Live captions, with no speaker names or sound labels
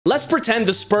Let's pretend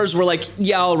the Spurs were like,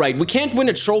 yeah, all right, we can't win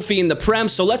a trophy in the Prem,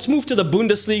 so let's move to the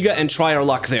Bundesliga and try our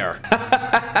luck there.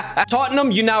 Tottenham,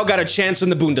 you now got a chance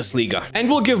in the Bundesliga. And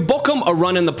we'll give Bochum a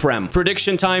run in the Prem.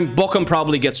 Prediction time, Bochum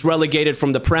probably gets relegated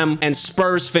from the Prem, and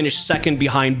Spurs finish second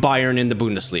behind Bayern in the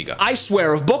Bundesliga. I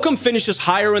swear, if Bochum finishes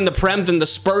higher in the Prem than the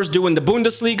Spurs do in the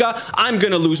Bundesliga, I'm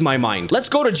gonna lose my mind. Let's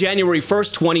go to January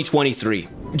 1st, 2023.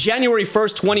 January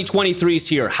 1st, 2023 is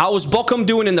here. How is Bochum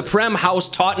doing in the Prem? How is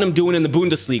Tottenham doing in the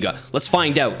Bundesliga? Let's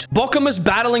find out. Bochum is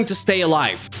battling to stay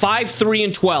alive.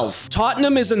 5-3-12.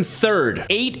 Tottenham is in third.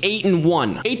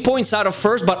 8-8-1. 8 points out of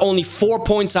first, but only 4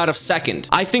 points out of second.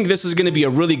 I think this is going to be a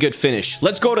really good finish.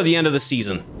 Let's go to the end of the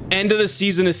season. End of the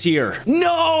season is here.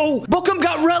 No! Bochum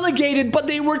got relegated, but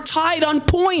they were tied on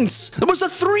points. It was a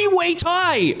three-way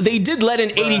tie. They did let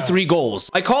in 83 goals.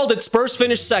 I called it. Spurs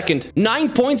finished second.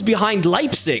 9 points behind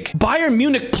Leipzig. Bayern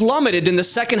Munich plummeted in the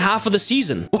second half of the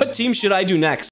season. What team should I do next?